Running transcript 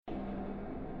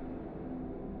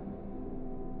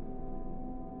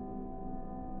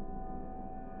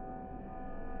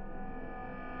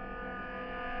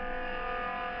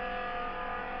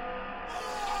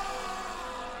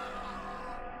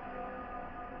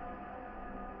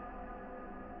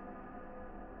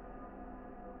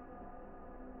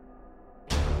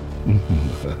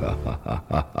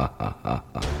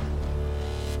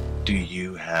Do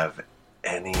you have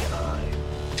any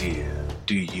idea?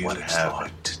 Do you what it's have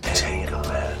like to take a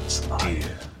man's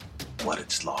life? What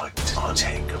it's like to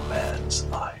take a man's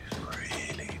life?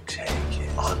 Really take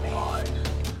his life.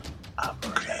 Up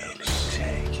really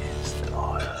take his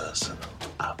life. Personal.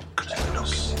 Up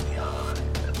close. Looking in the eye.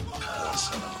 And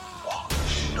personal.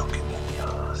 Watch. Looking in the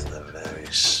eye. The very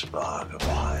spark of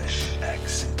life.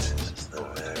 Exit. The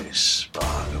very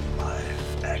spark of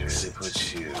life. Exit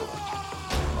puts you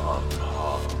on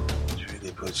par. It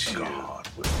really puts you God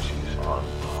with Jesus. On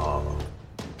par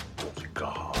with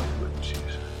God with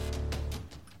Jesus.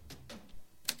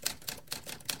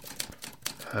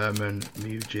 Herman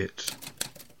Mudgett,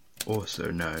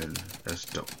 also known as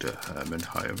Dr. Herman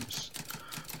Holmes,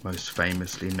 most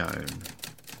famously known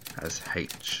as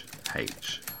H.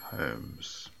 H.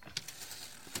 Holmes.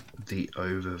 The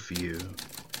overview.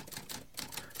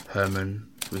 Herman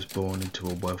was born into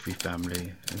a wealthy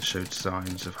family and showed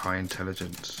signs of high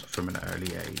intelligence from an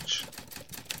early age.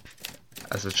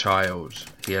 As a child,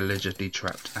 he allegedly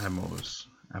trapped animals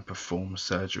and performed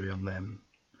surgery on them,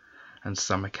 and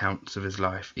some accounts of his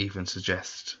life even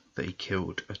suggest that he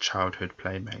killed a childhood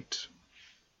playmate.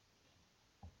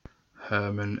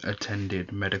 Herman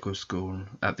attended medical school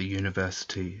at the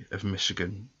University of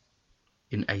Michigan.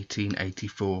 In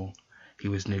 1884, he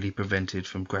was nearly prevented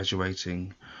from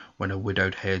graduating when a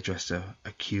widowed hairdresser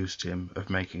accused him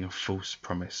of making a false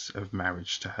promise of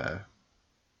marriage to her.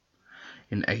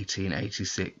 In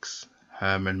 1886,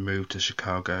 Herman moved to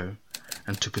Chicago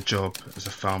and took a job as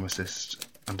a pharmacist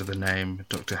under the name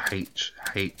Dr. H.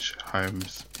 H.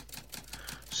 Holmes.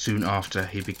 Soon after,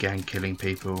 he began killing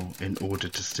people in order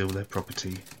to steal their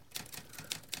property.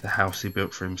 The house he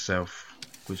built for himself,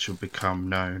 which would become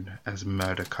known as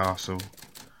Murder Castle,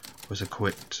 was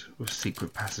equipped with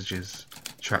secret passages,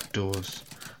 trapdoors,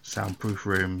 soundproof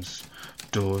rooms,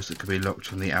 doors that could be locked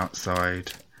from the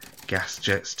outside, gas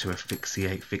jets to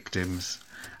asphyxiate victims,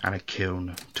 and a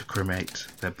kiln to cremate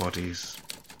their bodies.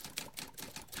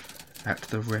 At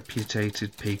the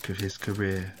reputed peak of his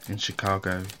career in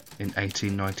Chicago in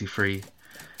 1893,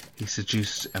 he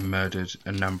seduced and murdered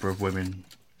a number of women,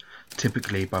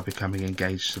 typically by becoming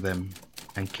engaged to them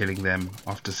and killing them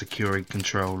after securing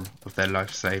control of their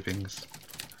life savings.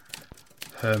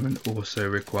 Herman also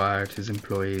required his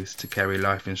employees to carry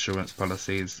life insurance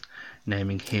policies,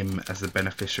 naming him as the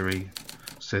beneficiary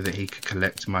so that he could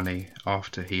collect money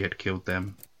after he had killed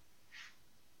them.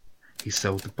 He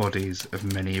sold the bodies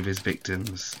of many of his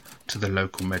victims to the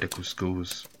local medical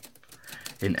schools.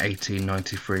 In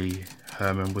 1893,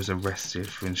 Herman was arrested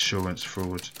for insurance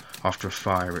fraud after a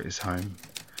fire at his home,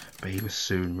 but he was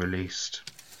soon released.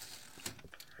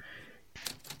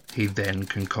 He then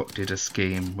concocted a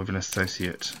scheme with an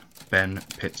associate, Ben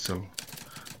Pitzel,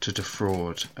 to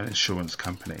defraud an insurance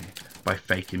company by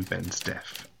faking Ben's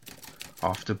death,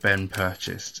 after Ben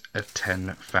purchased a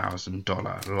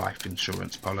 $10,000 life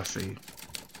insurance policy.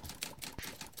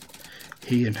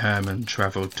 He and Herman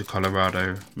traveled to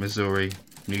Colorado, Missouri,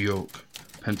 New York,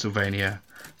 Pennsylvania,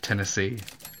 Tennessee,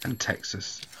 and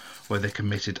Texas, where they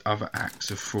committed other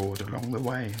acts of fraud along the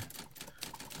way.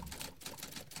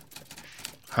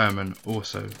 Herman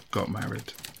also got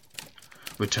married.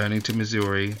 Returning to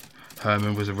Missouri,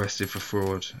 Herman was arrested for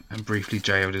fraud and briefly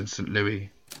jailed in St. Louis.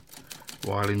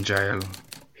 While in jail,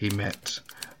 he met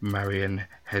Marion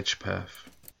Hedgeperth,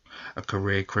 a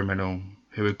career criminal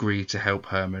who agreed to help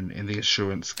Herman in the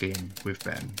insurance scheme with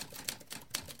Ben.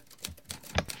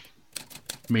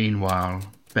 Meanwhile,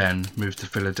 Ben moved to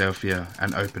Philadelphia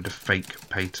and opened a fake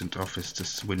patent office to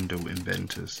swindle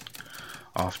inventors.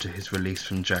 After his release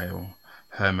from jail,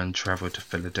 Herman travelled to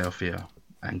Philadelphia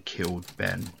and killed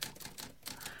Ben.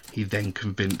 He then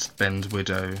convinced Ben's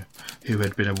widow, who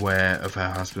had been aware of her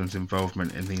husband's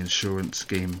involvement in the insurance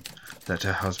scheme, that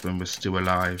her husband was still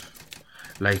alive,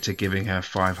 later giving her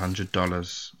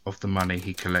 $500 of the money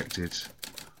he collected.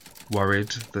 Worried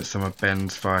that some of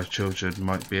Ben's 5 children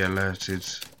might be alerted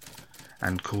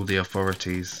and call the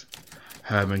authorities,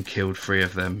 Herman killed 3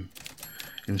 of them.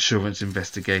 Insurance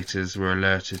investigators were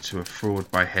alerted to a fraud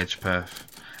by Hedgeperth,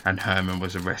 and Herman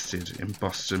was arrested in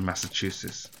Boston,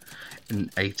 Massachusetts in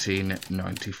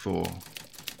 1894.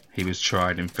 He was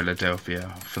tried in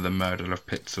Philadelphia for the murder of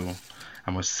Pitzel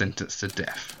and was sentenced to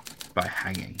death by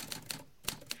hanging.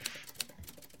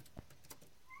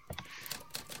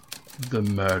 The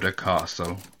Murder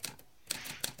Castle.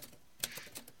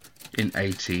 In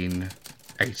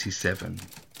 1887,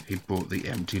 he bought the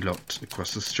empty lot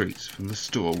across the street from the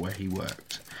store where he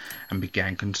worked and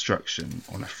began construction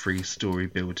on a 3-story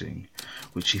building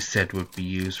which he said would be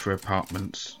used for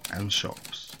apartments and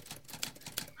shops.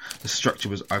 The structure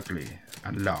was ugly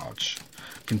and large,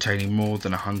 containing more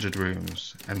than 100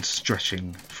 rooms and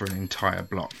stretching for an entire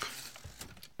block.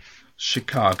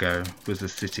 Chicago was a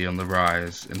city on the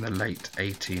rise in the late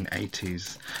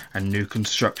 1880s, and new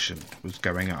construction was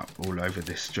going up all over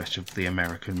this stretch of the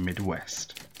American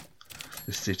Midwest.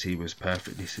 The city was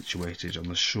perfectly situated on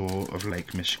the shore of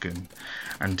Lake Michigan,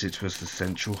 and it was the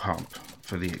central hub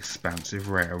for the expansive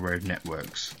railroad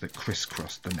networks that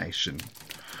crisscrossed the nation,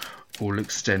 all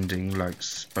extending like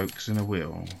spokes in a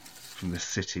wheel from the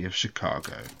city of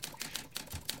Chicago.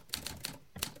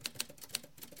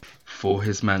 For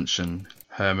his mansion,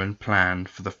 Herman planned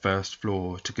for the first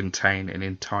floor to contain an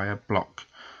entire block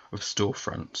of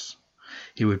storefronts.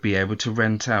 He would be able to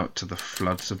rent out to the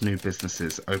floods of new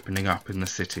businesses opening up in the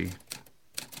city.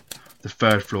 The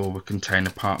third floor would contain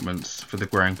apartments for the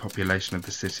growing population of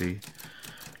the city,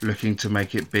 looking to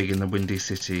make it big in the Windy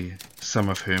City, some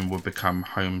of whom would become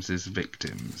Holmes's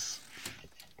victims.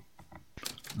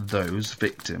 Those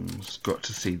victims got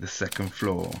to see the second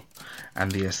floor,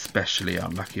 and the especially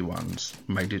unlucky ones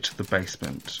made it to the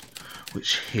basement,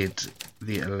 which hid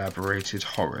the elaborated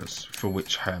horrors for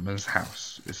which Herman's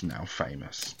house is now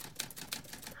famous.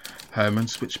 Herman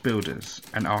switched builders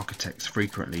and architects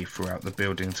frequently throughout the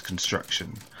building's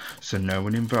construction, so no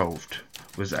one involved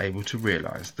was able to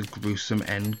realize the gruesome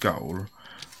end goal.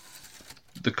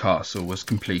 The castle was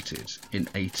completed in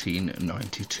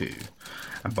 1892,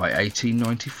 and by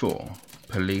 1894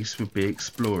 police would be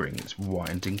exploring its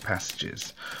winding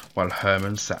passages while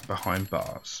Herman sat behind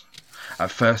bars.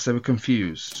 At first they were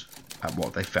confused at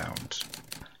what they found.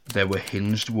 There were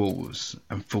hinged walls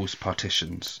and false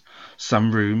partitions.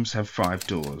 Some rooms had 5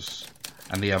 doors,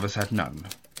 and the others had none.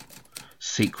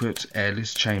 Secret,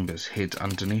 airless chambers hid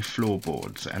underneath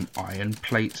floorboards, and iron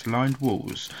plate-lined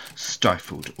walls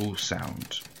stifled all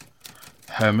sound.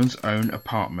 Herman's own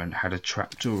apartment had a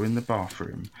trapdoor in the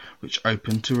bathroom, which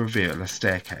opened to reveal a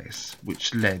staircase,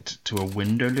 which led to a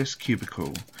windowless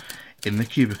cubicle. In the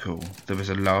cubicle, there was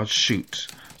a large chute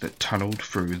that tunneled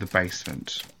through the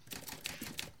basement.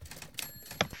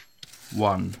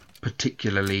 One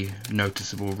particularly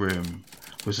noticeable room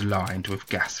was lined with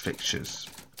gas fixtures.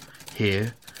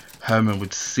 Here, Herman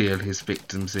would seal his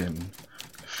victims in,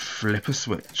 flip a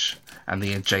switch, and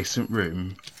the adjacent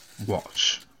room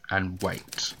watch and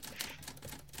wait.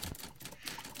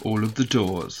 All of the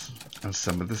doors and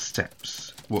some of the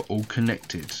steps were all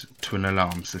connected to an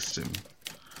alarm system.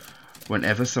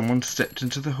 Whenever someone stepped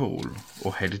into the hall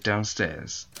or headed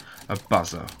downstairs, a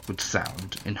buzzer would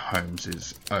sound in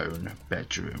Holmes's own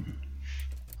bedroom.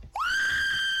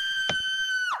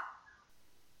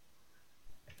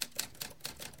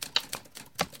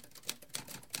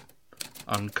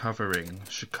 Uncovering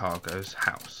Chicago's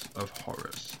House of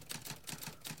Horrors.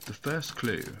 The first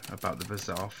clue about the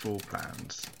bizarre floor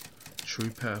plan's true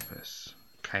purpose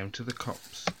came to the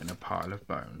cops in a pile of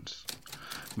bones.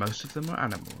 Most of them were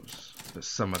animals, but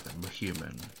some of them were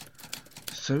human,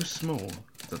 so small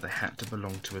that they had to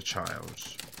belong to a child,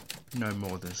 no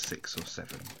more than 6 or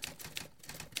 7.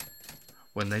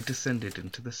 When they descended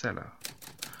into the cellar,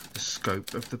 the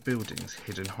scope of the building's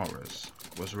hidden horrors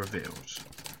was revealed.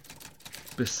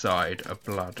 Beside a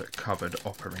blood-covered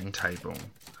operating table,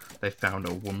 they found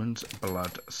a woman's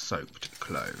blood-soaked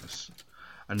clothes.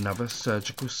 Another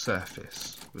surgical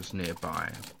surface was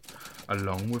nearby,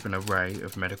 along with an array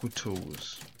of medical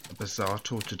tools, a bizarre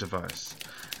torture device,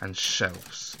 and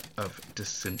shelves of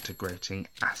disintegrating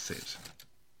acid.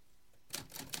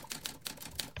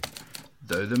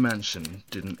 Though the mansion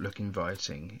didn't look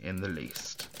inviting in the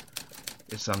least,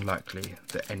 it's unlikely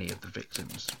that any of the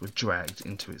victims were dragged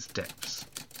into its depths.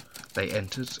 They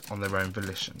entered on their own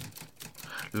volition,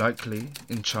 likely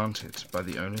enchanted by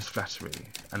the owner's flattery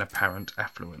and apparent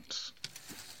affluence.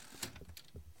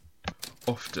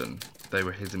 Often they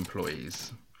were his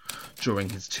employees. During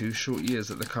his 2 short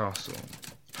years at the castle,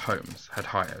 Holmes had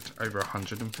hired over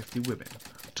 150 women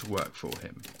to work for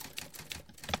him.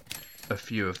 A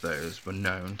few of those were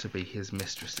known to be his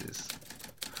mistresses.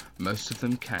 Most of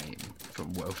them came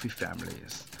from wealthy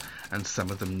families, and some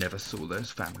of them never saw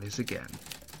those families again.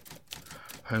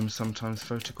 Holmes sometimes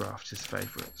photographed his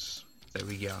favourites. They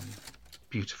were young,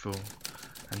 beautiful,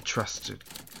 and trusted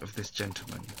of this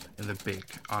gentleman in the big,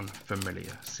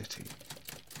 unfamiliar city.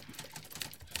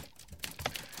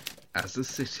 As a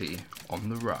city on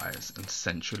the rise and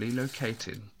centrally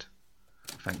located,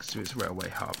 thanks to its railway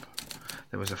hub,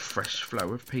 there was a fresh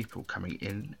flow of people coming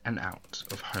in and out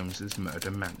of Holmes's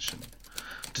murder mansion.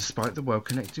 Despite the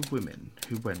well-connected women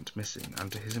who went missing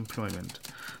under his employment,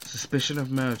 suspicion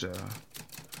of murder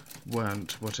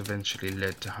weren't what eventually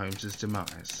led to Holmes's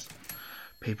demise.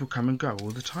 People come and go all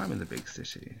the time in the big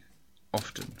city.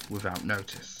 often without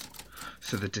notice,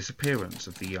 so the disappearance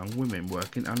of the young women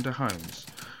working under Holmes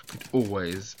could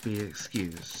always be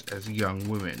excused as young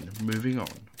women moving on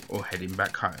or heading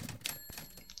back home.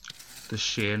 The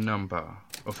sheer number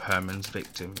of Herman's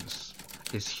victims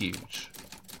is huge.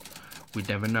 We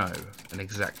never know an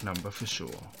exact number for sure,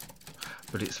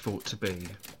 but it's thought to be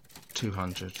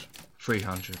 200,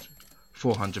 300,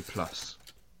 400 plus.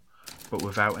 But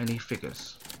without any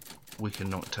figures, we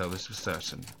cannot tell this for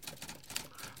certain.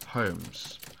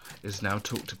 Holmes is now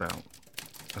talked about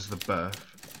as the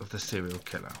birth of the serial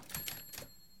killer.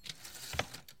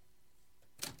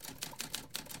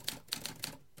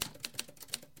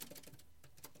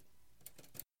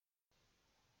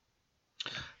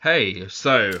 Hey,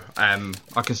 so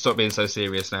I can stop being so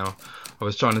serious now. I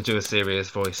was trying to do a serious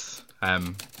voice.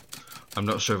 I'm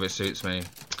not sure if it suits me.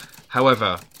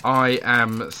 However, I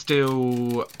am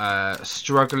still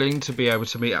struggling to be able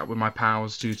to meet up with my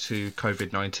pals due to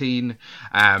COVID-19,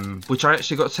 which I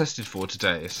actually got tested for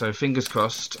today. So fingers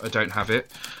crossed I don't have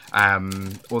it.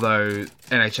 Although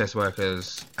NHS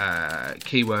workers,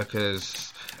 key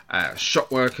workers,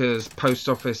 shop workers, post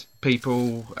office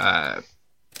people,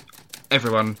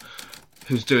 everyone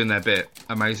who's doing their bit,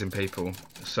 amazing people.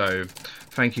 So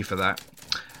thank you for that.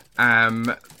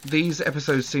 These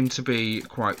episodes seem to be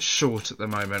quite short at the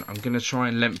moment. I'm going to try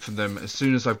and lengthen them as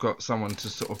soon as I've got someone to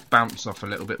sort of bounce off a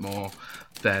little bit more.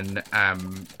 Then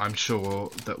I'm sure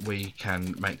that we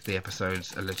can make the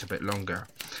episodes a little bit longer.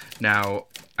 Now,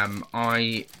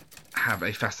 I have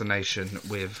a fascination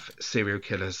with serial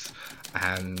killers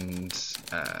and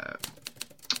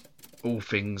all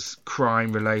things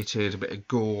crime related, a bit of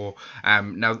gore.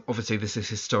 Now obviously this is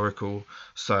historical,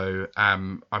 so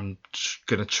I'm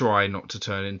gonna try not to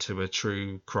turn into a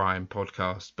true crime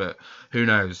podcast, but who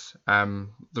knows. The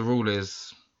rule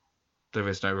is there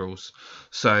is no rules.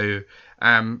 So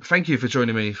thank you for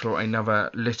joining me for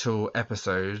another little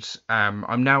episode.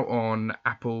 I'm now on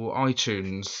Apple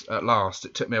iTunes at last.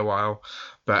 It took me a while,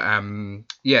 but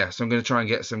yeah, so I'm going to try and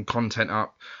get some content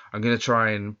up. I'm going to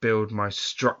try and build my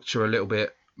structure a little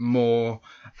bit more,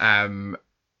 and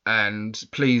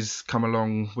please come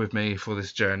along with me for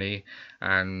this journey.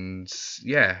 And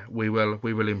yeah, we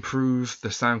will improve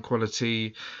the sound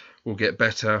quality. We'll get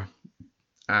better,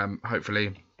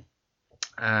 hopefully.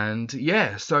 And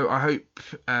yeah, so I hope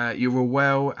you're all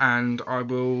well, and I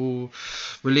will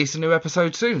release a new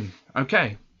episode soon.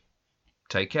 Okay,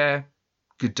 take care.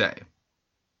 Good day.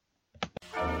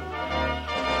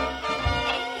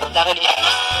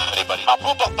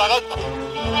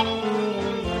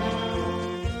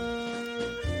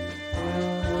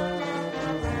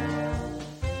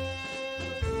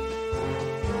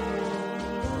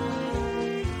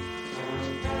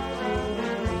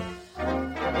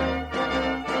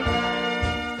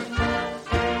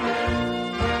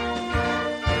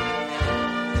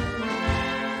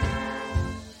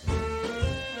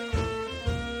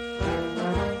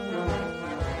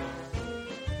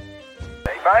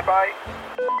 Bye-bye.